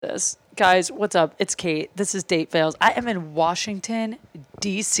This. Guys, what's up? It's Kate. This is Date Fails. I am in Washington,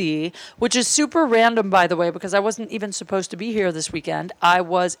 D.C., which is super random, by the way, because I wasn't even supposed to be here this weekend. I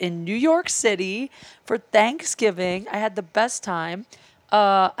was in New York City for Thanksgiving. I had the best time.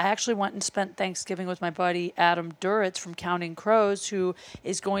 I actually went and spent Thanksgiving with my buddy Adam Duritz from Counting Crows, who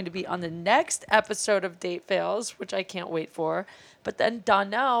is going to be on the next episode of Date Fails, which I can't wait for. But then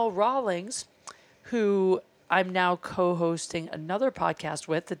Donnell Rawlings, who I'm now co-hosting another podcast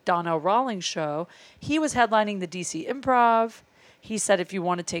with, the Donnell Rawlings Show. He was headlining the DC Improv. He said, if you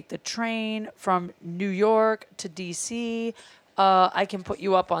want to take the train from New York to DC, I can put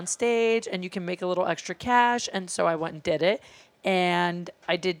you up on stage and you can make a little extra cash. And so I went and did it. And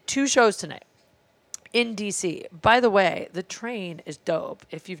I did 2 shows tonight in DC. By the way, the train is dope.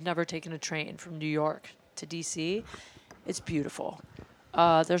 If you've never taken a train from New York to DC, it's beautiful.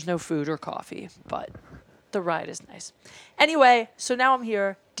 There's no food or coffee, but the ride is nice. Anyway, so now I'm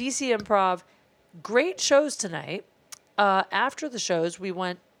here, DC Improv. Great shows tonight. After the shows, we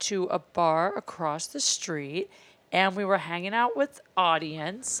went to a bar across the street, and we were hanging out with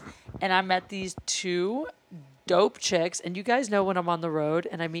audience, and I met these 2 dope chicks. And you guys know when I'm on the road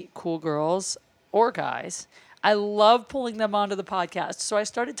and I meet cool girls or guys, I love pulling them onto the podcast. So I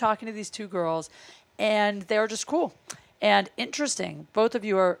started talking to these 2 girls, and they were just cool and interesting. Both of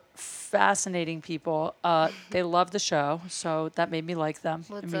you are fascinating people. They love the show, so that made me like them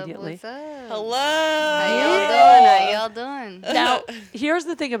immediately. What's up? Hello. How y'all doing? Now, here's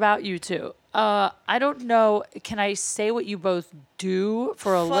the thing about you 2. I don't know. Can I say what you both do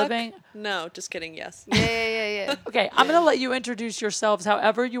for a living? No, just kidding. Yes. Yeah. Okay, I'm going to let you introduce yourselves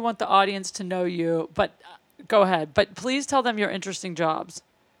however you want the audience to know you, but go ahead. But please tell them your interesting jobs.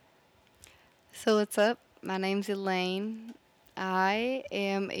 So what's up? My name's Elaine. I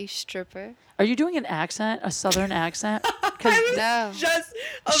am a stripper. Are you doing an accent, a southern accent? No. Just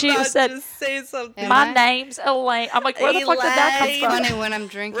She about said- to say something. Am My I? name's Elaine. I'm like, where the fuck did that come It's from? funny when I'm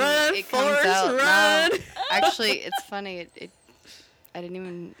drinking. Run, It comes Forrest, out. run. No, actually, it's funny. I didn't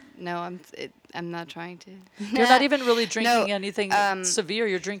even know. I'm not trying to. You're not even really drinking No, anything severe.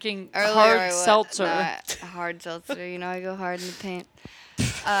 You're drinking Earlier hard I was- seltzer. No, hard seltzer. You know, I go hard in the paint.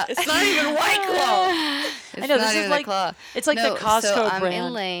 It's not even White Claw. It's know, not this is even like- a claw. it's like the No, Costco so I'm brand.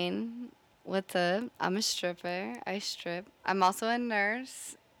 Elaine. What's up? I'm a stripper. I strip. I'm also a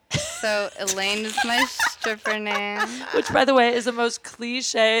nurse. So Elaine is my stripper name. Which, by the way, is the most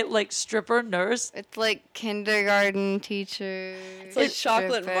cliche, like, stripper nurse. It's like kindergarten teacher. It's like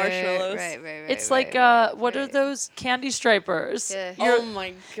chocolate stripper. marshmallows. Right. It's like, what are those candy stripers? Yeah. Oh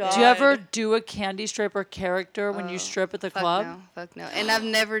my god. Do you ever do a candy striper character when you Oh, strip at the Fuck club? no. Fuck no. And I've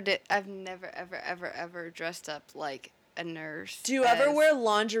never ever dressed up like a nurse. Do you ever as- wear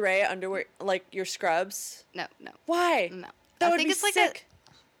lingerie underwear, like your scrubs? No. Why? No. That I would think be it's like sick.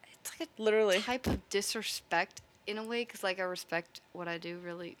 it's like a Literally. type of disrespect in a way, because like I respect what I do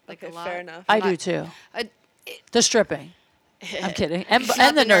really like Okay, a lot. fair enough. I I'm do not- too. I- The stripping. I'm kidding. And Not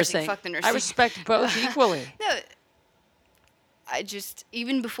the the nursing. nursing. Fuck the I nursing. respect both equally. No, I just,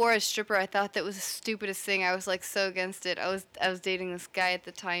 even before I was a stripper, I thought that was the stupidest thing. I was like so against it. I was dating this guy at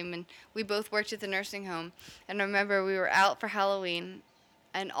the time, and we both worked at the nursing home. And I remember we were out for Halloween,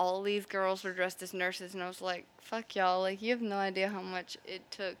 and all these girls were dressed as nurses, and I was like, fuck y'all, like, you have no idea how much it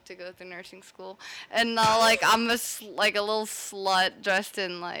took to go through nursing school. And now, like, I'm a little slut dressed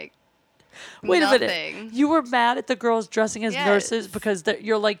in, like, Wait a nothing. minute. You were mad at the girls dressing as nurses Yes. because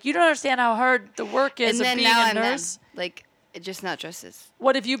you're like, you don't understand how hard the work is And of then being now a I'm them. nurse. Like, just not dresses.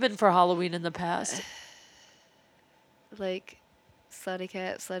 What have you been for Halloween in the past? Like, slutty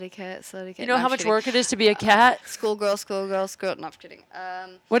cat, slutty cat, slutty cat. You know No, how I'm much kidding. work it is to be a cat? Schoolgirl. No, I'm kidding.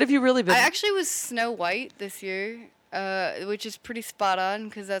 What have you really been? I actually was Snow White this year, which is pretty spot on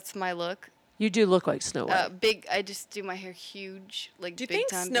because that's my look. You do look like Snow White. Big. I just do my hair huge, like Do you big think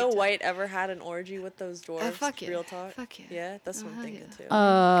time. Snow big time. White ever had an orgy with those dwarves? Fuck yeah. Real talk. Fuck yeah. Yeah, that's what Oh, I'm hell thinking yeah. too. Come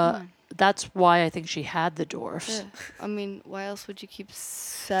on. That's why I think she had the dwarfs. Yeah. I mean, why else would you keep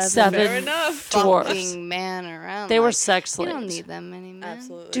seven Fair enough. dwarfs. fucking men around? They were like, sex You don't slaves. need that many men.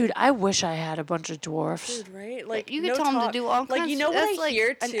 Absolutely. Dude, I wish I had a bunch of dwarfs. Dude, right? Like You could no tell them to talk. do all kinds. Like you know what That's I like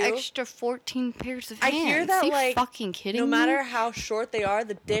hear too? an extra 14 pairs of I hands. hear that Are you like fucking kidding no me? matter how short they are,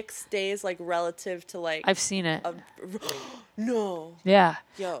 the dick stays like relative to like I've seen it. a no. Yeah.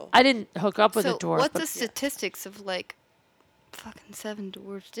 Yo. I didn't hook up with So a dwarf. what's but the statistics of like fucking 7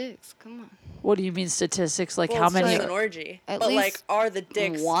 dwarf dicks. Come on. What do you mean statistics? Like Well, how it's just many? an orgy. At But like, least are the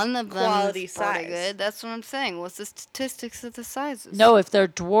dicks one of them quality is pretty size? good. That's what I'm saying. What's the statistics of the sizes? No, if they're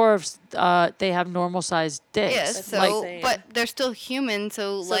dwarves, they have normal sized dicks. Yes, That's so insane. but they're still human,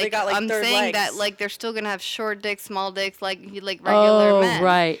 so, So they like got, like, I'm third saying that legs. like they're still gonna have short dicks, small dicks, like regular Oh, men.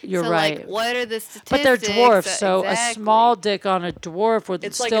 right, you're so, right. Like, what are the statistics? But they're dwarfs, so a exactly. small dick on a dwarf would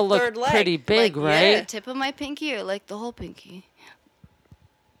It's like still a look third leg. pretty big, Like, right? The tip of my pinky or like the whole pinky?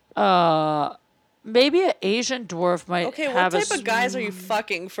 Maybe an Asian dwarf might Okay, what have type of guys are you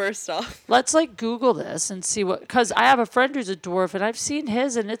fucking, first off? Let's like Google this and see what, because I have a friend who's a dwarf and I've seen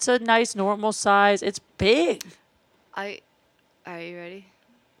his and it's a nice normal size. It's big. Are you ready?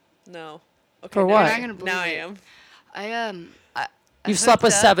 No. Okay, For now what? I- You're not gonna believe Now I it. am. I You slept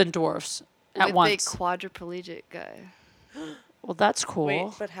with hooked up 7 dwarfs at with once. a quadriplegic guy. Well, that's cool. Wait,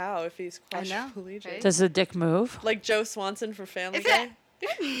 but how if he's I know, quadriplegic? right? Does the dick move? Like Joe Swanson for Family Is Guy?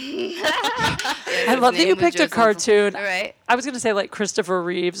 I love that you picked a cartoon. All right. I was going to say like Christopher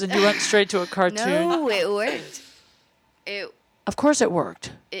Reeves and you went straight to a cartoon. No, it worked. Of course it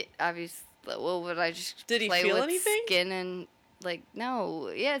worked. It obviously. Well, would I just Did he play feel with anything? skin and like no?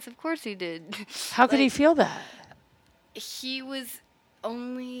 Yes, of course he did. How could he Like, feel that? He was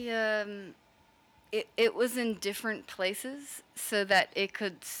only. It was in different places so that it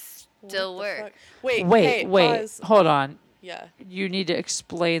could still What the work. fuck? Wait, Wait, hey, wait. pause. Hold on. Yeah. You need to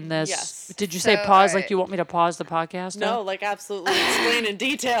explain this. Yes. Did you say So, pause like alright. you want me to pause the podcast? No, now? like absolutely explain in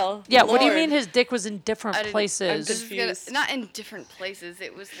detail. Yeah, what do you Lord. mean his dick was in different I didn't- places? This is gonna- confused. not in different places.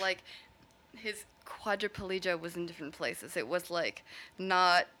 It was like his quadriplegia was in different places. It was like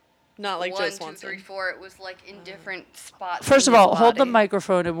not Not like Joe 1, 2, Swanson. 3, 4. It was like in different spots. First in of his all, hold the body.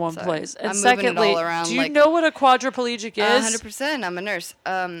 microphone in one Sorry. place. And I'm moving it secondly, all around, do you like- know what a quadriplegic is? 100%. I'm a nurse.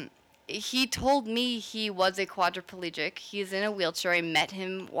 He told me he was a quadriplegic. He's in a wheelchair. I met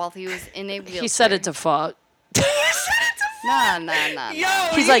him while he was in a wheelchair. He said it to fuck. Nah. Yo,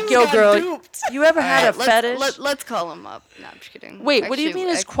 He's you like, yo, got girl, duped. you ever had a fetish? Let's call him up. No, I'm just kidding. Wait, what do you Actually, mean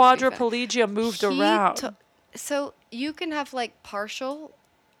his I could be fine. quadriplegia moved He around? so you can have like partial.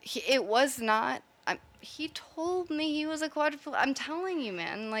 It was not. He told me he was a quadriplegic. I'm telling you,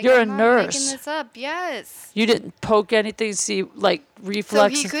 man. Like You're I'm a not nurse. making this up. Yes. You didn't poke anything, see, like, So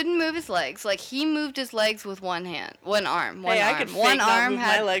reflexes? he couldn't move his legs. Like he moved his legs with one hand, one arm, one Hey, arm. I could fake one not arm move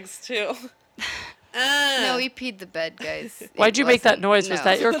had. my legs too. No, he peed the bed, guys. Why'd you make that noise? Was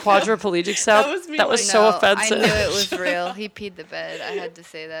that your quadriplegic sound? was me, That was like- so No, offensive. I knew it was real. He peed the bed. I had to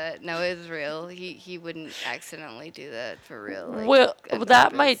say that. No, it was real. He wouldn't accidentally do that for real. Like, Well, on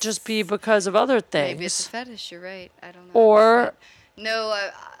that might purpose. just be because of other Maybe it's a things. fetish. You're right. I don't know. Or- But no,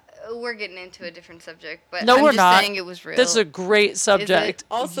 we're getting into a different subject. But No, I'm we're just not. saying it was real. This is a great subject.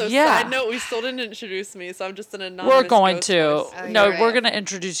 Also, yeah. side note, we still didn't introduce me, so I'm just an anonymous We're going ghost to. voice. Oh, No, you're we're right. going to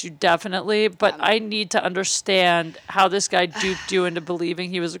introduce you definitely, but I need to understand how this guy duped you into believing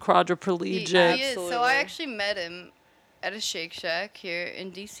he was a He quadriplegic. is. So I Absolutely. actually met him at a Shake Shack here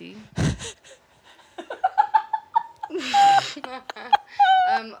in DC.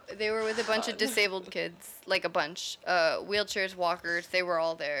 They were with a bunch of disabled kids, like a bunch, wheelchairs, walkers. They were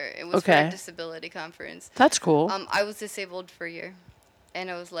all there. It was for Okay. a disability conference. That's cool. I was disabled for a year, and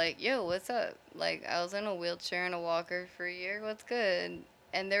I was like, "Yo, what's up?" Like I was in a wheelchair and a walker for a year. What's good?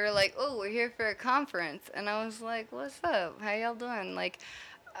 And they were like, "Oh, we're here for a conference," and I was like, "What's up? How y'all doing?" Like,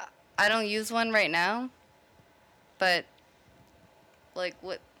 I don't use one right now, but like,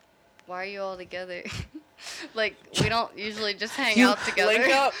 what? Why are you all together? Like, we don't usually just hang out together.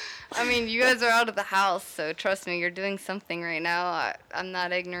 Link up. I mean, you guys are out of the house, so trust me, you're doing something right now. I'm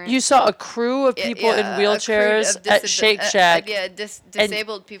not ignorant. You saw a crew of Yeah, people in yeah, a crew wheelchairs of at Shake Shack. yeah,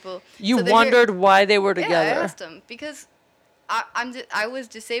 disabled people. You So they're here- wondered why they were Yeah, I together. asked them because I was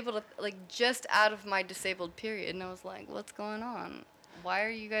disabled, like just out of my disabled period, and I was like, "What's going on? Why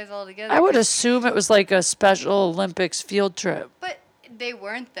are you guys all together?" I would 'Cause- assume it was like a Special Olympics field trip. But they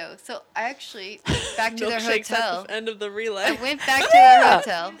weren't though. So I actually went back to their Milkshakes hotel. at the end of the I relay. went back to their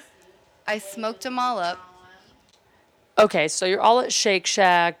hotel. I smoked them all up. Okay, so you're all at Shake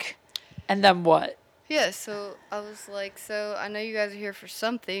Shack, and then what? Yeah, so I was like, so I know you guys are here for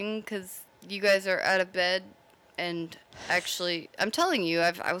something because you guys are out of bed. And actually, I'm telling you,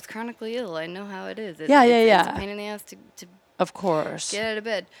 I was chronically ill. I know how it is. It's Yeah. It's a pain in the ass to Of course. get out of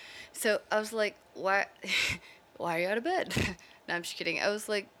bed. So I was like, why, why are you out of bed? No, I'm just kidding. I was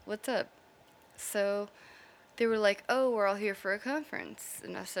like, what's up? So they were like, oh, we're all here for a conference.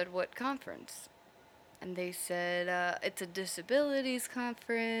 And I said, what conference? And they said, it's a disabilities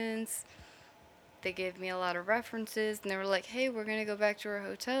conference. They gave me a lot of references. And they were like, hey, we're going to go back to our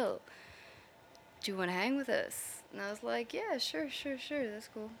hotel. Do you want to hang with us? And I was like, yeah, sure, that's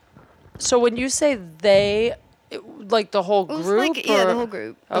cool. So when you say they, like the whole It was group? like, yeah, the or- whole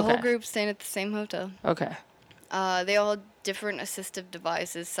group. The whole Okay. group staying at the same hotel. Okay. They all had different assistive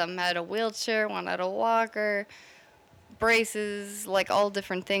devices. Some had a wheelchair, one had a walker, braces, like all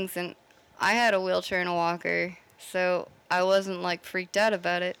different things. And I had a wheelchair and a walker, so I wasn't like freaked out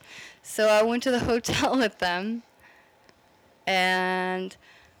about it. So I went to the hotel with them, and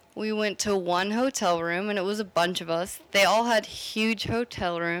we went to one hotel room, and it was a bunch of us. They all had huge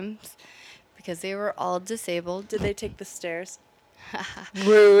hotel rooms because they were all disabled. Did they take the stairs?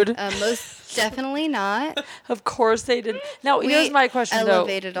 Rude. Most definitely not. Of course they didn't. Now, We here's my question, though.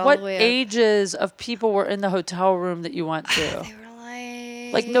 elevated all What the way up. ages of people were in the hotel room that you went to? They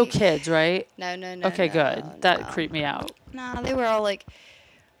were Like, no kids, right? No, no, no. Okay, no, good. That no. creeped me out. No, they were all like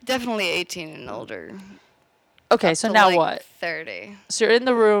definitely 18 and older. Okay, up so to, now like, what? 30. So you're in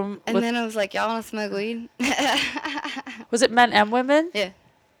the room And with, then I was like, y'all want to smoke weed? was it men and women? Yeah.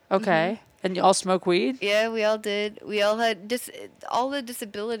 Okay. And you all smoke weed? Yeah, we all did. We all had all the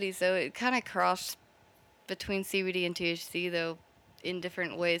disabilities, so it kind of crossed between CBD and THC, though, in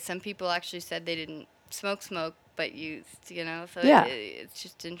different ways. Some people actually said they didn't smoke, but used, so Yeah. it's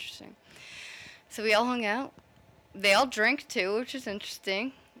just interesting. So we all hung out. They all drink, too, which is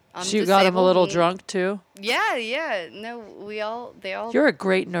interesting. I'm So you got them a little disabled drunk, too? Yeah. No, they all. You're a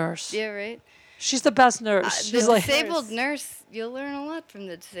great nurse. Yeah, right. She's the best nurse. The She's like, disabled nurse, you'll learn a lot from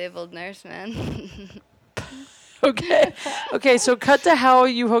the disabled nurse, man. okay. Okay, so cut to how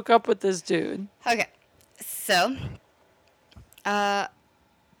you hook up with this dude. Okay, so, I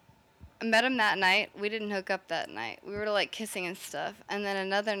met him that night. We didn't hook up that night. We were like kissing and stuff. And then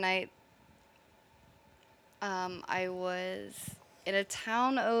another night, I was in a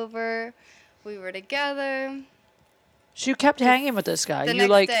town over. We were together. So you kept hanging with this guy. The You next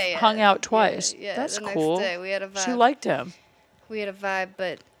like day, hung yeah. out twice. Yeah, That's the cool. next day we had a vibe. She liked him. We had a vibe,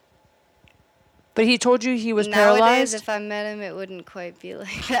 but But he told you he was nowadays, paralyzed? if I met him, it wouldn't quite be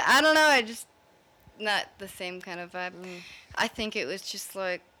like that. I don't know. I just not the same kind of vibe. I think it was just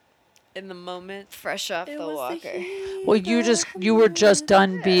like In the moment. fresh off It the was the walker. heat Well, you were just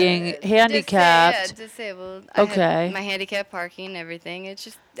done being handicapped. Disabled. Okay. I had my handicap parking, everything. It's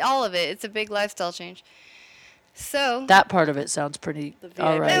just all of it. It's a big lifestyle change. So That part of it sounds pretty The VIP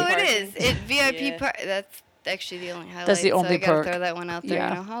all right. no, it parking. is. It VIP Yeah. part. That's actually the only highlight. That's the only so I gotta perk. throw that one out there.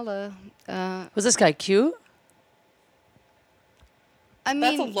 Yeah. Holla. Was this guy cute? I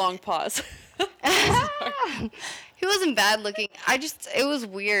That's a mean, long pause. he wasn't bad looking. It was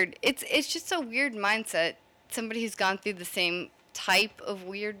weird. It's just a weird mindset. Somebody who's gone through the same type of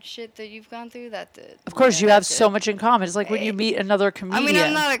weird shit that you've gone through. That's it. Of course, Yeah, you have that's so it. much in common. It's like when you meet another I comedian. mean,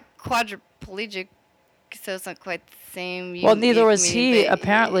 I'm not a quadriplegic, so it's not quite the same. Well, neither was comedian, he, but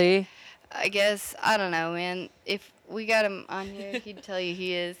apparently. I guess, I don't know, man. If we got him on here, he'd tell you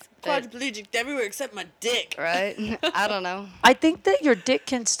he is. But, Quadriplegic everywhere except my dick. right? I don't know. I think that your dick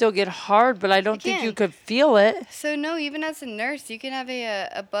can still get hard, but I don't think you can. could feel it. So no, even as a nurse, you can have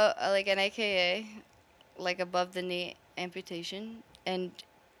like an AKA, like above the knee amputation, and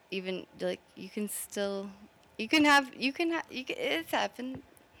even like it's happened.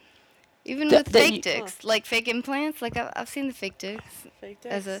 Even That- with that fake you- dicks, like fake implants, like I've seen the fake dicks. Fake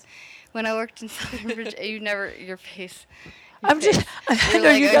As dicks. when I worked in Southern your face. I'm just. I You're know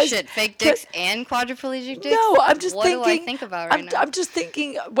like, you oh guys. shit, fake dicks and quadriplegic dicks. No, I'm just what thinking. do I think about right now? I'm just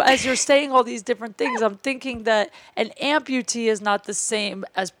thinking as you're saying all these different things. I'm thinking that an amputee is not the same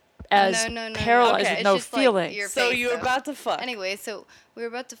as No. paralyzed Okay, with it's no just like feeling. your So face, you were though. about to fuck. Anyway, so we were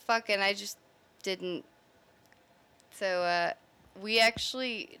about to fuck, and I just didn't. So we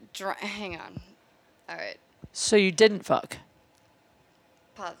actually hang on. All right, So you didn't fuck.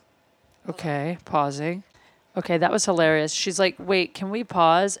 pause. Okay, pausing. Okay, that was hilarious. She's like, wait, can we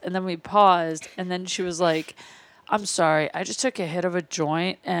pause? And then we paused. And then she was like, I'm sorry. I just took a hit of a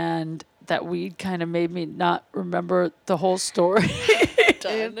joint and that weed kind of made me not remember the whole story.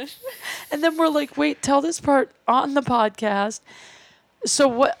 Done. And then we're like, wait, tell this part on the podcast. So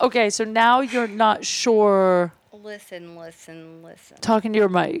what? Okay, so now you're not sure. Listen. Talking to your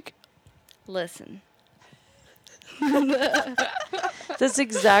mic. Listen. That's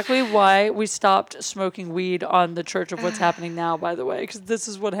exactly why we stopped smoking weed on the Church of What's Happening Now, by the way, because this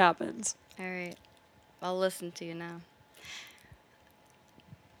is what happens. All right, I'll listen to you now.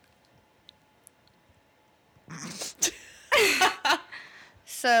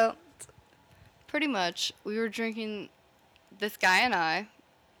 So, pretty much, we were drinking. This guy and I,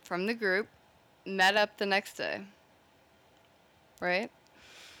 from the group, met up the next day. Right?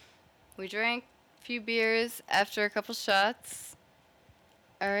 We drank a few beers after a couple shots.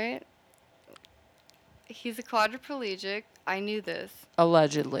 All right? He's a quadriplegic. I knew this.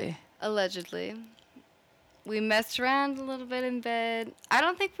 Allegedly. Allegedly. We messed around a little bit in bed. I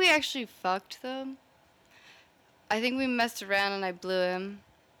don't think we actually fucked, though. I think we messed around and I blew him.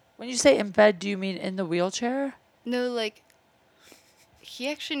 When you say in bed, do you mean in the wheelchair? No, like, he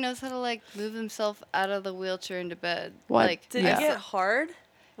actually knows how to, like, move himself out of the wheelchair into bed. What? Like, Did Yeah. it get hard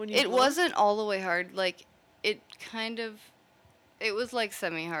when you it blew him? wasn't all the way hard. Like, it was, like,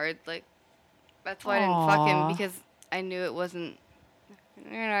 semi-hard. Like, that's why I didn't fuck him, Aw. because I knew it wasn't,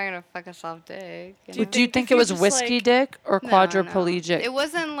 you're not gonna fuck a soft dick. Do you think think if it you was just, whiskey like- dick or No, quadriplegic? no. It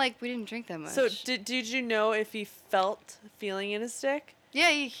wasn't like we didn't drink that much. So did you know if he felt feeling in his dick? yeah,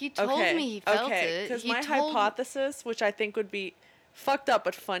 he told me he felt it. Because He my told- hypothesis, which I think would be fucked up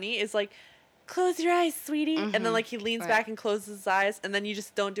but funny, is like, close your eyes, sweetie. And then like he leans Right. back and closes his eyes, and then you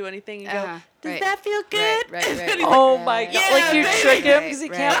just don't do anything. And you Uh-huh, go, does right. that feel good? Right. And he's like, Oh my god! Yeah, Like you right, trick him because he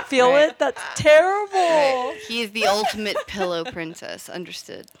right, can't feel right. it. That's terrible. Right. He is the ultimate pillow princess.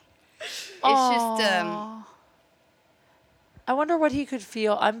 Understood. It's just Aw. I wonder what he could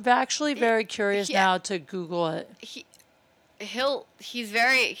feel. I'm actually very curious yeah. now to Google it. he's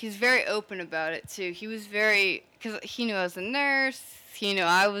very open about it too. He was very, because he knew I was a nurse. He knew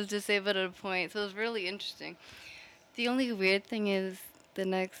I was disabled at a point, so it was really interesting. The only weird thing is the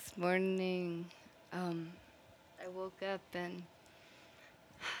next morning, I woke up and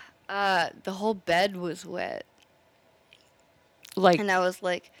the whole bed was wet, Like, and I was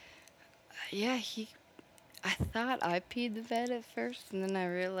like, yeah, I thought I peed the bed at first, and then I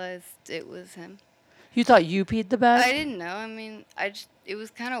realized it was him. you thought you peed the bed? I didn't know. I mean, it was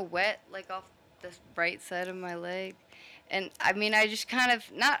kind of wet, like off the right side of my leg. And I mean, I just kind of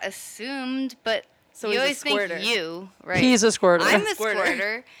not assumed, but So you he's a always think squirter. you, right? He's a squirter. I'm a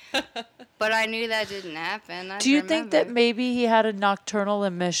Squirter. squirter, but I knew that didn't happen. I Do you think that remember. maybe he had a nocturnal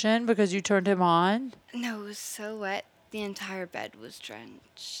emission because you turned him on? No, it was so wet. The entire bed was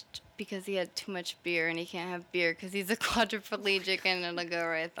drenched because he had too much beer, and he can't have beer because he's a quadriplegic, and it'll go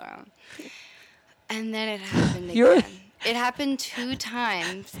right through him. And then it happened You're- again. It happened 2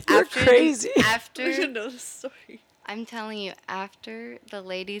 times. You're crazy. After I should know the story. I'm telling you, after the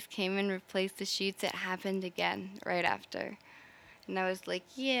ladies came and replaced the sheets, it happened again right after. And I was like,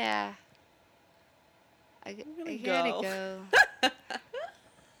 yeah. I gonna gotta go. go.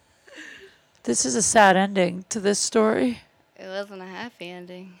 This is a sad ending to this story. It wasn't a happy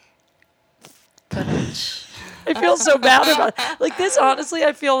ending. I feel so bad about it. Like this, honestly,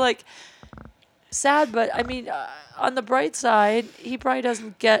 I feel like sad, but I mean, on the bright side, he probably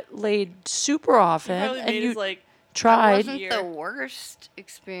doesn't get laid super often. Probably And made you his like, tried. Wasn't year. the worst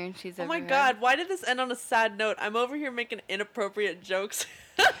experience he's oh ever my had. god, why did this end on a sad note? I'm over here making inappropriate jokes.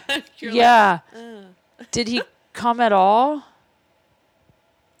 You're Yeah. like, "Ugh." Did he come at all?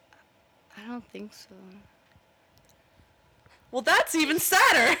 I don't think so. Well, that's even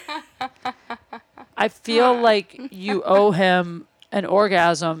sadder. I feel like you owe him an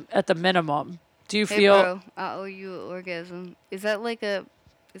orgasm at the minimum. Do you Hey, feel? bro, I owe you an orgasm. Is there like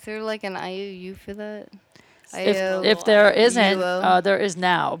an IOU for that? If there isn't, You owe. there is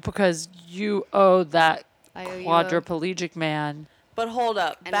now because you owe that I owe you quadriplegic man. But hold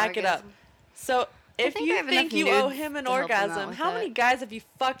up, an back it up. orgasm. So, if think I you have think enough you owe nudes him an to help him out orgasm, with how that. many guys have you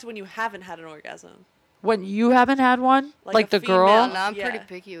fucked when you haven't had an orgasm? When you haven't had one, Like like a the girl. female. No, I'm Yeah. pretty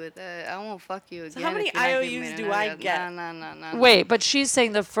picky with that. I won't fuck you again. So how many if you're not giving me IOUs an do I orgasm. get? No. Wait, but she's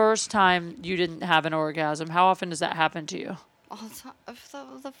saying the first time you didn't have an orgasm. How often does that happen to you? All the time. I thought,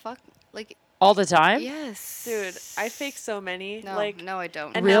 what the fuck? Like, All the time? yes. Dude, I fake so many. No, like, no, I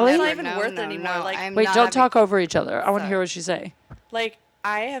don't. and now it's not Never, even no, worth no, anymore. No, Like- I'm Wait, not don't having- talk over each other. I want to Sorry. hear what she's saying. like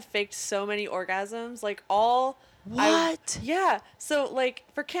I have faked so many orgasms. Like all. What? Yeah. So like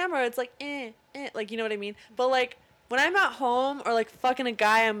for camera, it's like like you know what I mean. But like when I'm at home or like fucking a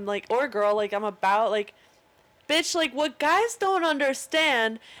guy, I'm like or a girl, like I'm about like. Bitch, like what guys don't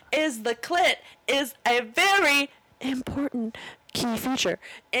understand is the clit is a very important key feature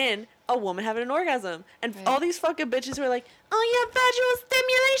in a woman having an orgasm. And Right. all these fucking bitches who are like, oh yeah, vaginal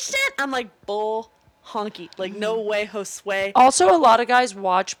stimulation. I'm like, bull honky. Like, no way, Josue. Also, a lot of guys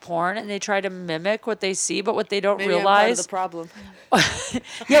watch porn and they try to mimic what they see, but what they don't Maybe I'm part of realize. the problem.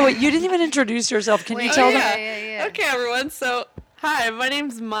 Yeah, wait, you didn't even introduce yourself. Can you Wait, tell yeah, them? yeah. Okay, everyone. So, hi, my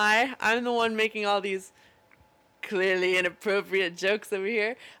name's Mai. I'm the one making all these clearly inappropriate jokes over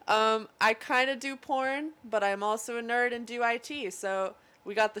here. I kind of do porn, but I'm also a nerd and do IT. So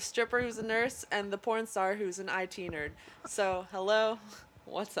we got the stripper who's a nurse and the porn star who's an IT nerd. So hello,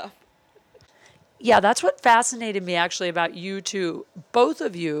 what's up? Yeah, that's what fascinated me actually about you two, both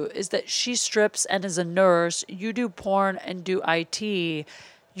of you, is that she strips and is a nurse. You do porn and do IT.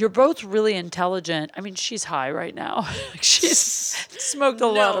 you're both really intelligent. I mean, she's high right now. She's smoked a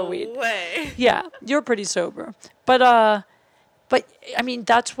lot of weed. No way. Yeah, you're pretty sober. But I mean,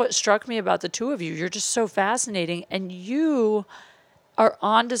 that's what struck me about the two of you. You're just so fascinating, and you are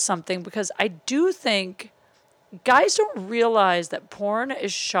onto something, because I do think guys don't realize that porn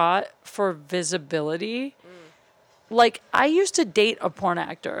is shot for visibility. Like, I used to date a porn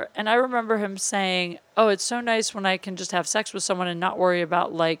actor, and I remember him saying, "Oh, it's so nice when I can just have sex with someone and not worry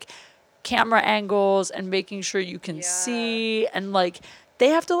about like camera angles and making sure you can Yeah. see, and like they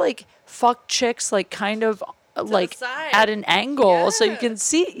have to like fuck chicks like kind of like side. at an angle so you Yeah. can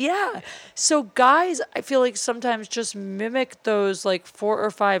see." Yeah. So guys, I feel like sometimes just mimic those like 4 or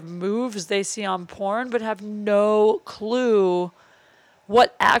 5 moves they see on porn, but have no clue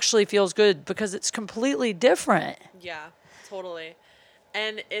what actually feels good, because it's completely different. Yeah, totally.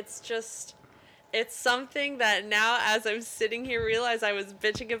 And it's something that now, as I'm sitting here, realize I was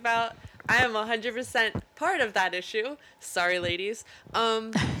bitching about. I am 100% part of that issue. Sorry, ladies.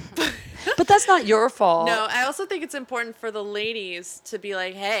 But that's not your fault. No, I also think it's important for the ladies to be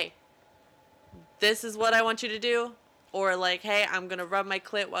like, hey, this is what I want you to do. Or like, hey, I'm going to rub my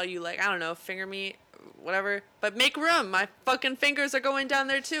clit while you, like, I don't know, finger me, whatever. But make room. My fucking fingers are going down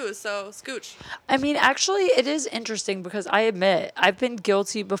there too. So scooch. I mean, actually, it is interesting, because I admit I've been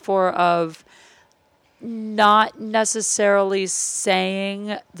guilty before of not necessarily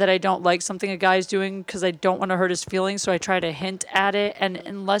saying that I don't like something a guy's doing because I don't want to hurt his feelings. So I try to hint at it. And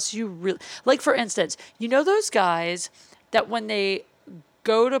unless you really, like, for instance, you know, those guys that when they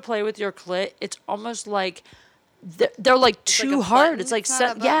go to play with your clit, it's almost like they're like too like a hard. button? It's like, It's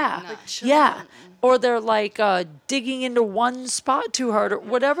not a button, yeah, no. Like yeah. Or they're like digging into one spot too hard, or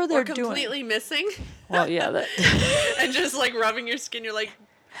whatever they're Or completely doing. missing. Well, yeah, that. And just like rubbing your skin. You're like,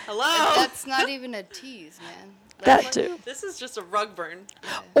 hello. That's not even a tease, man. Like, That too. This is just a rug burn.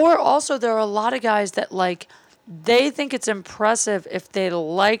 Or also, there are a lot of guys that like, they think it's impressive if they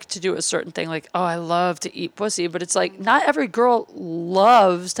like to do a certain thing. Like, oh, I love to eat pussy. But it's like, not every girl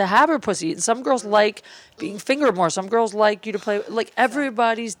loves to have her pussy eaten. Some girls like being fingered more. Some girls like you to play. Like,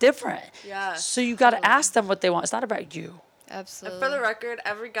 everybody's different. Yeah, So you got to ask them what they want. It's not about you. Absolutely. For the record,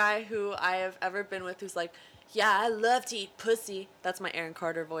 every guy who I have ever been with who's like, yeah, I love to eat pussy. That's my Aaron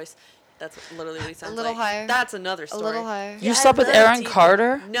Carter voice. That's literally what he sounds like. little higher. That's another a story. little higher. You Yeah, slept I with love Aaron to eat-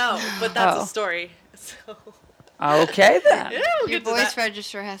 Carter? No, but that's Oh. a story. So, Okay, then. yeah, we'll Your get to voice that.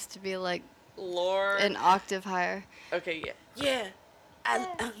 register has to be like Lord. an octave higher. Okay, yeah. Yeah.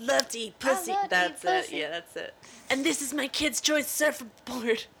 I love to eat pussy. love to That's eat it. pussy. Yeah, that's it. And this is my kid's choice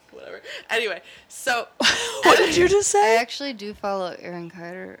surfboard. Whatever. Anyway, so What did you just I say? actually do follow Aaron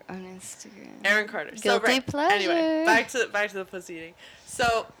Carter on Instagram. Aaron Carter. Guilty pleasure. Anyway, back to the pussy eating.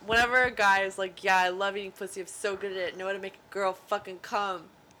 So whenever a guy is like, yeah, I love eating pussy, I'm so good at it, know how to make a girl fucking come.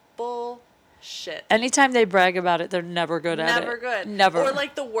 Bullshit. Anytime they brag about it, they're never good at it. Never good. Never. Or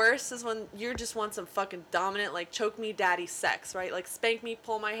like the worst is when you just want some fucking dominant, like choke me daddy sex, right? Like spank me,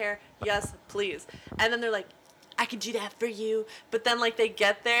 pull my hair, yes, please. And then they're like, I can do that for you. But then like they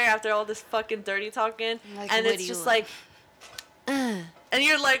get there after all this fucking dirty talking, Like, and what it's do you just want? like, and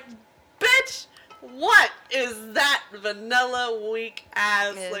you're like, bitch, what is that vanilla weak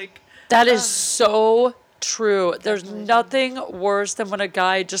ass Yeah. like? That is so true. There's nothing worse than when a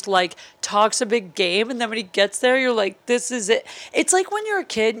guy just like talks a big game, and then when he gets there, you're like, this is it. It's like when you're a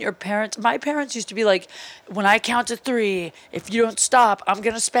kid and my parents used to be like, when I count to 3, if you don't stop, I'm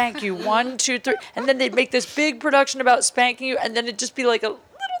going to spank you. 1, 2, 3. And then they'd make this big production about spanking you, and then it'd just be like a little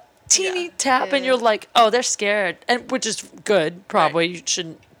teeny Yeah. tap, and Yeah. you're like, oh, they're scared. And which is good, probably. You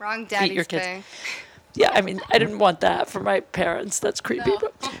shouldn't. Wrong Beat daddy's your kids. pay. Yeah, I mean, I didn't want that for my parents. That's creepy.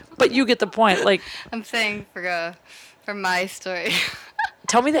 No. But you get the point. Like, I'm saying for my story.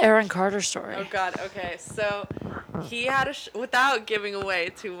 tell me the Aaron Carter story. Oh God. Okay. So he had without giving away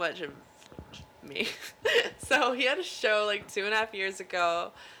too much of me. So he had a show like 2.5 years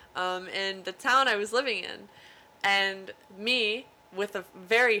ago, in the town I was living in, and me, with a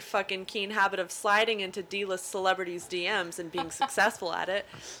very fucking keen habit of sliding into D-list celebrities' DMs and being successful at it,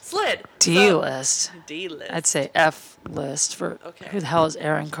 slid. D-list. D-list. I'd say F-list for Okay. who the hell is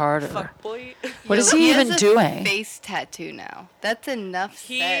Aaron Carter? Fuck boy. What is Yo, he has even a doing? Face tattoo now. That's enough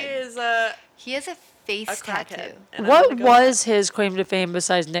He said. is a He has a face crackhead. tattoo. And I'm What gonna go- was his claim to fame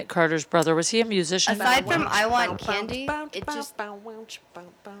besides Nick Carter's brother? Was he a musician? Aside from I Want Candy, it just...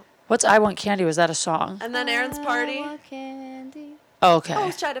 What's I Want Candy? Was that a song? And then Aaron's I party. want candy. Oh, okay.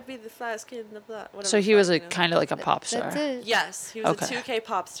 Always try to be the flyest kid in the block. whatever So the he was fuck, a you know. kind of like a pop star. That's it. Yes, he was Okay. a 2K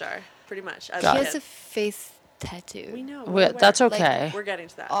pop star, pretty much. As Got a He it. has a kid. face tattoo. We know. That's Like, okay. we're getting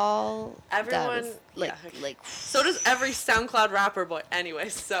to that. All Everyone, that is, like, yeah. like. So does every SoundCloud rapper boy. Anyway,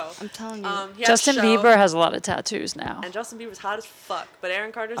 so I'm telling you. he had a Justin show, Bieber has a lot of tattoos now. and Justin Bieber's hot as fuck, but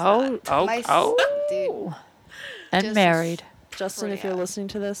Aaron Carter's Oh, not. My dude. and Justin's married. Justin, if you're pretty listening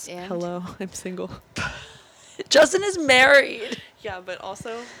to this, And? hello, I'm single. Justin is married. Yeah, but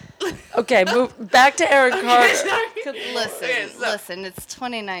also. Okay, move back to Aaron Carter. Listen, Okay, so- listen. It's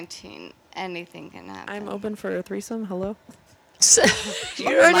 2019. Anything can happen. I'm open for a threesome. Hello. You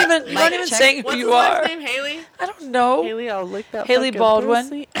aren't Mic even check. saying who What's you his wife's are. name? Haley. I don't know. Haley, I'll lick that. Haley fucking Baldwin.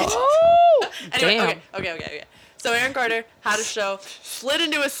 pussy. Oh, Anyway, damn. okay. So Aaron Carter had a show, slid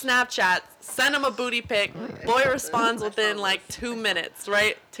into his Snapchat, sent him a booty pic. Boy responds within like 2 minutes,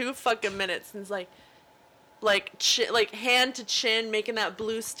 right? 2 fucking minutes, and it's like hand to chin, making that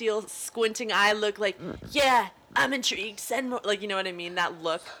blue steel squinting eye look. Like, yeah, I'm intrigued. Send more. Like, you know what I mean? That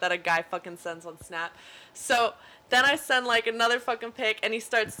look that a guy fucking sends on Snap. So then I send like another fucking pic, and he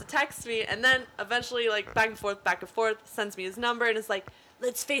starts to text me, and then eventually like back and forth, sends me his number, and is like,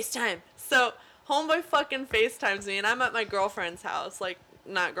 let's FaceTime. So homeboy fucking FaceTimes me, and I'm at my girlfriend's house, like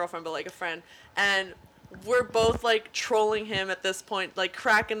not girlfriend but like a friend, and we're both like trolling him at this point, like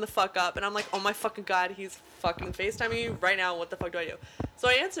cracking the fuck up, and I'm like, oh my fucking god, he's fucking FaceTiming you right now. What the fuck do I do? So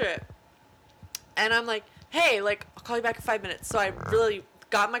I answer it, and I'm like, hey, like I'll call you back in 5 minutes. So I really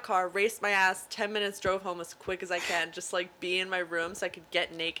got in my car, raced my ass, 10 minutes, drove home as quick as I can, just like be in my room so I could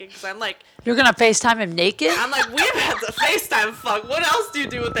get naked, because I'm like, You're gonna FaceTime him naked? we've had to FaceTime fuck. What else do you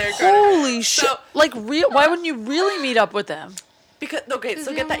do with Aaron Carter? Holy shit! So- Like, why wouldn't you really meet up with them? Because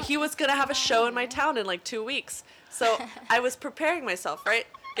so get that, he was gonna have a show in my town in like 2 weeks. So I was preparing myself, right?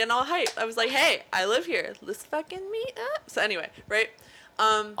 Getting all hyped. I was like, hey, I live here. Let's fucking meet up. So anyway, right?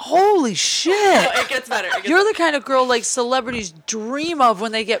 Holy shit! It gets better. You're the kind of girl like celebrities dream of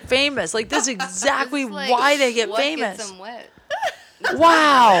when they get famous. Like, this is exactly It's like, why they get what famous. Gets 'em wet?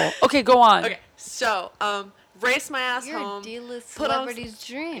 Wow. Okay, go on. Okay, so race my ass You're home. a D-list put on- celebrity's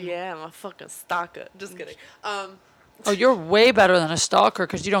dream. Yeah, I'm a fucking stalker. Just kidding. Oh, you're way better than a stalker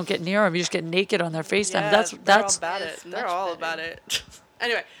because you don't get near them. You just get naked on their FaceTime. Yeah, that's they're all that's. about It's it. They're much all better. about it.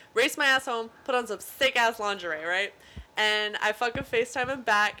 Anyway, race my ass home, put on some sick ass lingerie, right? And I fucking FaceTime him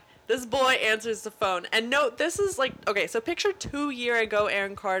back. This boy answers the phone. And note, this is like, okay, so picture 2 year ago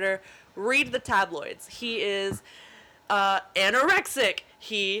Aaron Carter. Read the tabloids. He is anorexic.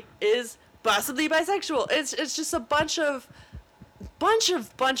 He is possibly bisexual. It's just a bunch of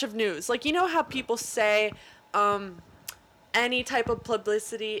news. Like, you know how people say any type of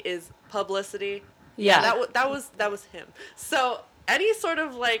publicity is publicity? Yeah. That was him. So any sort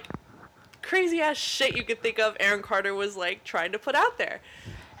of like crazy ass shit you could think of, Aaron Carter was like trying to put out there.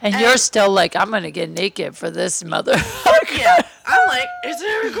 And you're still like, I'm gonna get naked for this mother. Yeah, I'm like, it's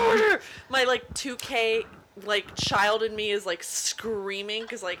Aaron Carter. My like 2K like child in me is like screaming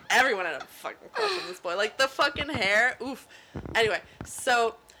because like everyone had a fucking crush on this boy. Like the fucking hair, oof. Anyway,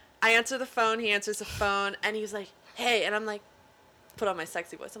 so I answer the phone. He answers the phone, and he's like, hey, and I'm like, put on my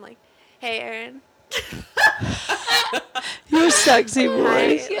sexy voice. I'm like, hey, Aaron. Your sexy Hi,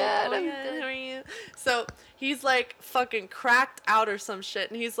 voice. yeah, how are you? So he's like fucking cracked out or some shit,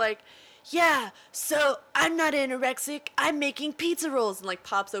 and he's like, yeah, so I'm not anorexic, I'm making pizza rolls, and like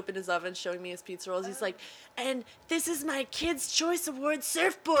pops open his oven showing me his pizza rolls. He's like, and this is my Kids Choice Award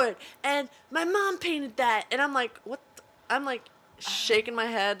surfboard, and my mom painted that. And I'm like, what? I'm like shaking my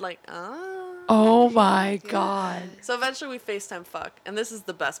head like, Oh my god. So eventually we FaceTime fuck, and this is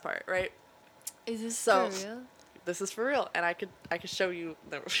the best part, right? Is this So- for real? This is for real, and I could show you.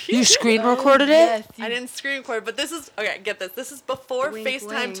 You screen recorded it? Yes. I didn't screen record, but this is okay. Get this. This is before Wink,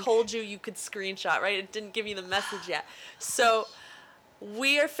 FaceTime wink. told you could screenshot, right? It didn't give you the message yet. So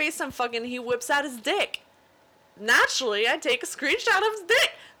we are FaceTime fucking. He whips out his dick. Naturally, I take a screenshot of his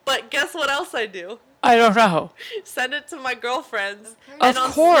dick. But guess what else I do? I don't know. Send it to my girlfriends. Of And on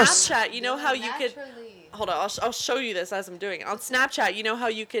course. Snapchat, you know how you could. Hold on, I'll show you this as I'm doing it. On Snapchat, you know how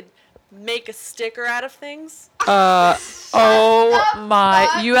you could make a sticker out of things? Oh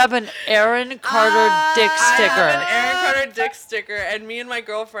my. You have an Aaron Carter dick I have an sticker. Aaron Carter dick sticker, and me and my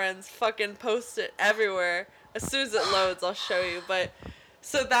girlfriends fucking post it everywhere. As soon as it loads, I'll show you. But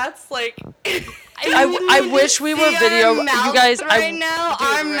so that's like, I wish we were See video. our You mouths guys, right now, Dude,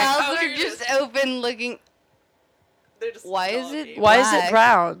 our right. mouths Oh, are here it just is. open, looking. they're just Why is doggy. it- why is it Black.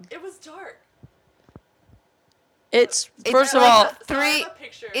 brown? It was dark. It's It's first of like all, So I have three. a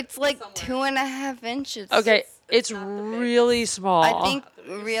picture It's like somewhere. 2.5 inches. okay. It's not the biggest. really small. I think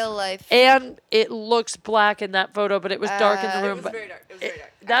real life. And it looks black in that photo, but it was dark in the It It room. was But very dark. It was very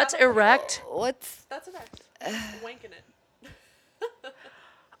dark. I that's have a- erect. What's That's erect. Wanking it.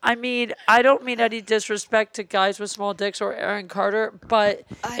 I mean, I don't mean any disrespect to guys with small dicks or Aaron Carter, but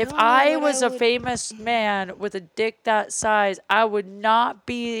I if don't know I what was I a would- famous man with a dick that size, I would not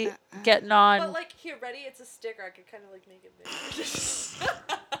be getting on. But like, here, ready? It's a sticker. I could kind of like make it big.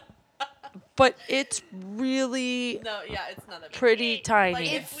 But it's really No, yeah, it's not that big. pretty tiny.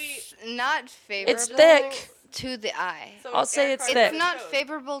 Like, It's not favorable. It's thick. To the eye. So I'll say Aaron it's Carter thick. It's not showed.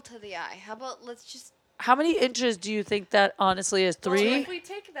 favorable to the eye. How about let's just How many inches do you think that honestly is? Well, 3? if we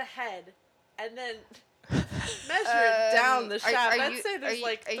take the head and then measure it down the shaft, I'd say there's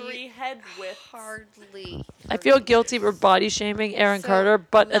like 3 head widths. hardly. I feel guilty for body shaming Aaron So- Carter,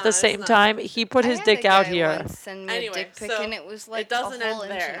 but No, at the it's same not. time, he put his I had dick a out guy here. once send me Anyway, a dick pic so and it was like doesn't a whole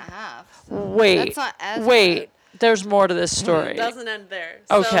end inch there. and a half. So Wait, that's not as wait. There's more to this story. It doesn't end there.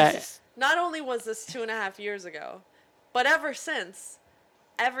 Okay. So, not only was this 2.5 years ago, but ever since,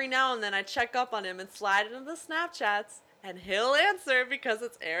 every now and then I check up on him and slide into the Snapchats, and he'll answer because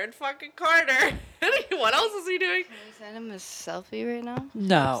it's Aaron fucking Carter. What else is he doing? Can we send him a selfie right now?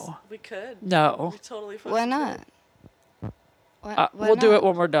 No. We could. No. We totally fucking Why could. not? Why We'll do not? it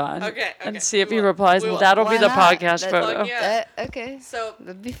when we're done. Okay, And okay. see if We he will. replies. We will. That'll be Why the not? podcast That's- photo. Fuck yeah. Okay. So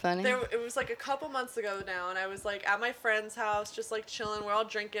That'd be funny. it was like a couple months ago now, and I was like at my friend's house, just like chilling. We're all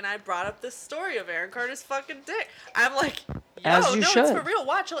drinking. I brought up this story of Aaron Carter's fucking dick. I'm like, yo, As you no, should. it's for real.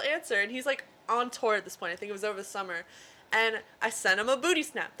 Watch, he'll answer. And he's like on tour at this point. I think it was over the summer. And I sent him a booty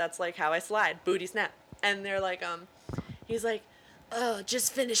snap. That's like how I slide, booty snap. And they're like, he's like, oh,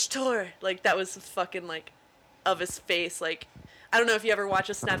 just finished tour. Like that was fucking like of his face, like. I don't know if you ever watch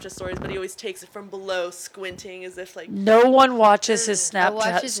his Snapchat stories, but he always takes it from below, squinting as if like. No one watches his I watch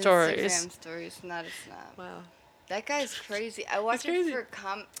Snapchat his stories. Instagram stories, not a snap. Wow. That guy's crazy. I watch it crazy. for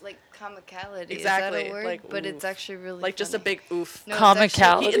comicality. Is Exactly, that a word? like, but it's oof. actually really Like just a funny. big oof. No, it's actually-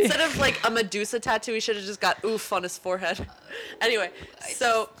 Comicality. He, instead of like a Medusa tattoo, he should have just got oof on his forehead. Anyway,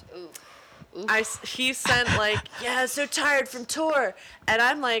 so he sent like, yeah, so tired from tour, and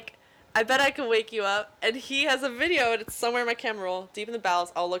I'm like, I bet I can wake you up. And he has a video, and it's somewhere in my camera roll, deep in the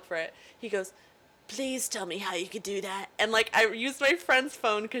bowels. I'll look for it. He goes, please tell me how you could do that. And like I used my friend's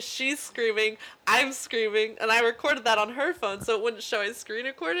phone because she's screaming, I'm screaming, and I recorded that on her phone so it wouldn't show I screen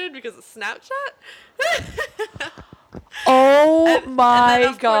recorded because of Snapchat. Oh And my then,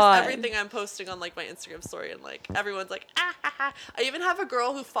 of god. course, everything I'm posting on like my Instagram story, and like everyone's like, ah, ha, ha. I even have a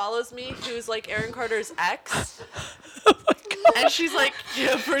girl who follows me who's like Aaron Carter's ex, Oh my god. and she's like,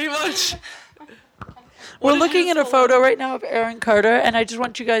 yeah, pretty much. We're did you looking just at a pull photo up? right now of Aaron Carter, and I just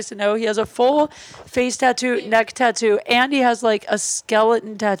want you guys to know he has a full face tattoo, neck tattoo, and he has like a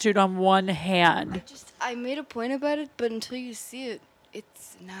skeleton tattooed on one hand. I made a point about it, but until you see it,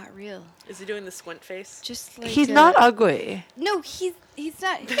 it's not real. Is he doing the squint face? Just like He's not ugly. No, he's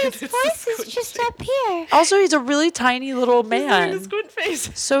not. His It's the voice is squint just face. up here. Also, he's a really tiny little He's doing the man. squint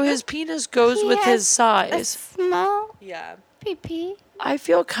face. So his penis goes He with has his A size. small Yeah. pee-pee. I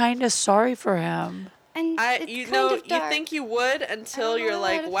feel kind of sorry for him. And it's You kind know, of dark. you think you would until don't you're know how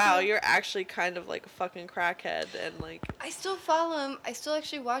like, to wow, feel. you're actually kind of like a fucking crackhead, and like, I still follow him. I still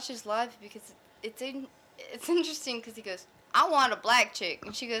actually watch his live because it's interesting because he goes, I want a black chick.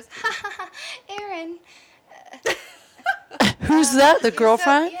 And she goes, ha ha ha, Aaron. Who's that? The So-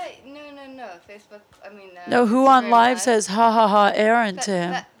 girlfriend? yeah, no. Facebook, No, who on Instagram live says ha ha ha Aaron to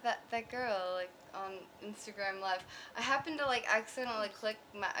him? That girl, like, on Instagram Live. I happened to, like, accidentally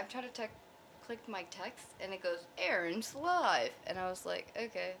I'm trying to click my text, and it goes, Aaron's live. And I was like,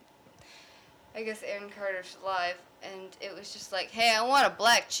 okay. I guess Aaron Carter's live. And it was just like, hey, I want a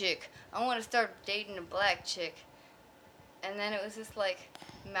black chick. I want to start dating a black chick. And then it was this, like,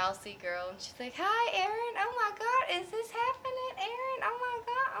 mousy girl, and she's like, hi, Aaron. Oh, my God, is this happening, Aaron? Oh, my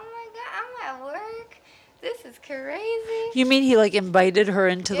God, I'm at work. This is crazy. You mean he like invited her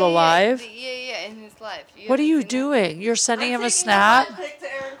into the live? Yeah, in his live. What are haven't you seen that? doing? You're sending I'm him a taking snap? a pic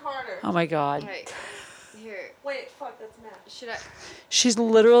to Aaron Carter. Oh my god. Right. Here. Wait, fuck, that's Matt. Should I She's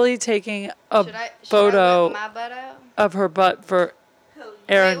literally taking a should I photo whip my butt out? of her butt for Hell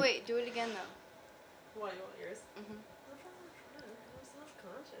yeah. Aaron. Wait, do it again though. What, you want yours? Mhm. I'm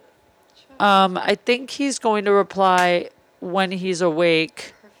self-conscious. I think he's going to reply when he's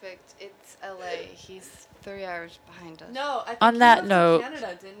awake. Perfect. It's LA. He's 3 hours behind us. No, I think On he that moved note- to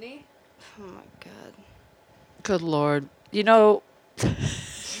Canada, didn't he? Oh my god. Good lord. You know,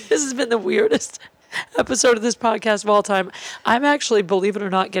 this has been the weirdest episode of this podcast of all time. I'm actually, believe it or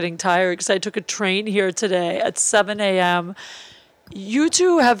not, getting tired because I took a train here today at 7 a.m. You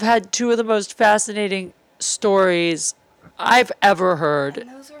two have had two of the most fascinating stories I've ever heard. And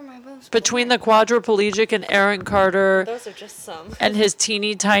those were my most Between the boring. quadriplegic and Aaron Carter Those are just some. and his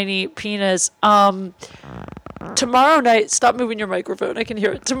teeny tiny penis. Tomorrow night, stop moving your microphone. I can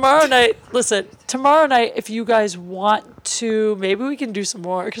hear it. Tomorrow night, listen, tomorrow night, if you guys want to, maybe we can do some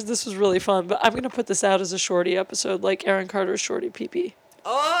more because this was really fun. But I'm going to put this out as a shorty episode, like Aaron Carter's Shorty PP.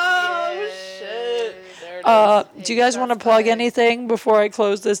 Oh, shit. There it is. Do you guys want to plug anything before I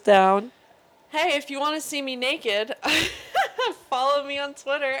close this down? Hey, if you want to see me naked, follow me on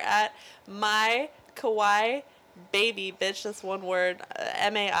Twitter at my kawaii baby, bitch. That's one word.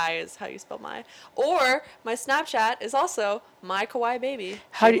 MAI is how you spell my. Or my Snapchat is also my kawaii baby.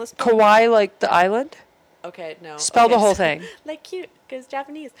 How do you, Shameless plug. Kauai, like the island? Okay, no. Spell okay, the whole so- thing. Like cute, because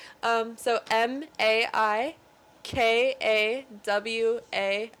Japanese. So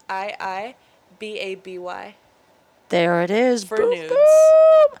MAIKAWAIIBABY. There it is. For Boom, nudes.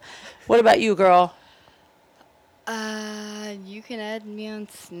 boom. What about you, girl? You can add me on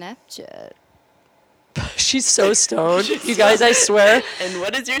Snapchat. She's so stoned. You guys, I swear. And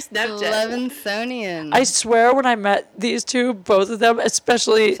what is your Snapchat? Levensonian. I swear when I met these two, both of them,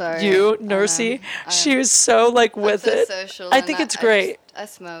 especially Sorry, you, I know. Nursey, I she know. was so like with I'm so it. social, I and think it's I great. I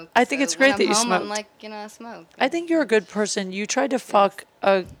smoke. I think so it's great when that you I'm home, smoke. I'm like, I smoke. I think you're a good person. You tried to fuck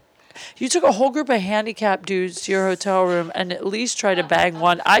you took a whole group of handicapped dudes to your hotel room and at least tried to bang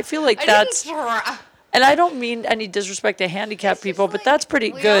one. I feel like that's, and I don't mean any disrespect to handicapped people, but that's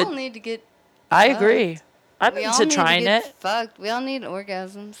pretty we good. all need to get. I fucked. agree. I'm We all into need trying to get it. Fucked. We all need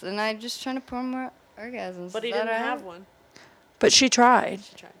orgasms, and I'm just trying to pour more orgasms. But he Is that didn't all have right? one. But she tried.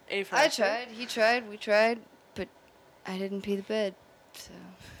 She tried. A for I effort. tried. He tried. We tried, but I didn't pee the bed, so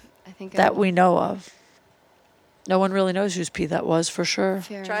I think That I'm we know of. No one really knows whose pee that was for sure.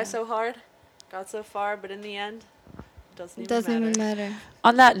 fair Try enough. so hard, got so far, but in the end, doesn't It even doesn't matter. even matter.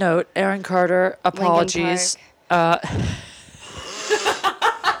 On that note, Aaron Carter, apologies.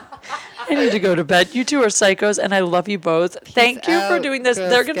 I need to go to bed. You two are psychos, and I love you both. Thank you for out, doing this. Girl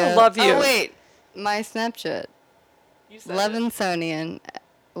They're going to Scout. love you. Oh, wait. My Snapchat. You said it. Levensonian.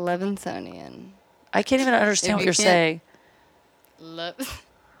 Levensonian. I can't even understand If what you you're can't- saying. Love.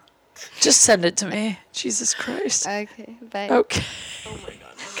 Just send it to me. Jesus Christ. Okay, bye. Okay. Oh my god.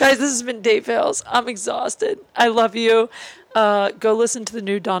 Guys, this has been Date Fails. I'm exhausted. I love you. Go listen to the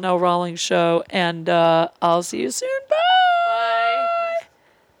new Donnell Rawlings show, and I'll see you soon. Bye.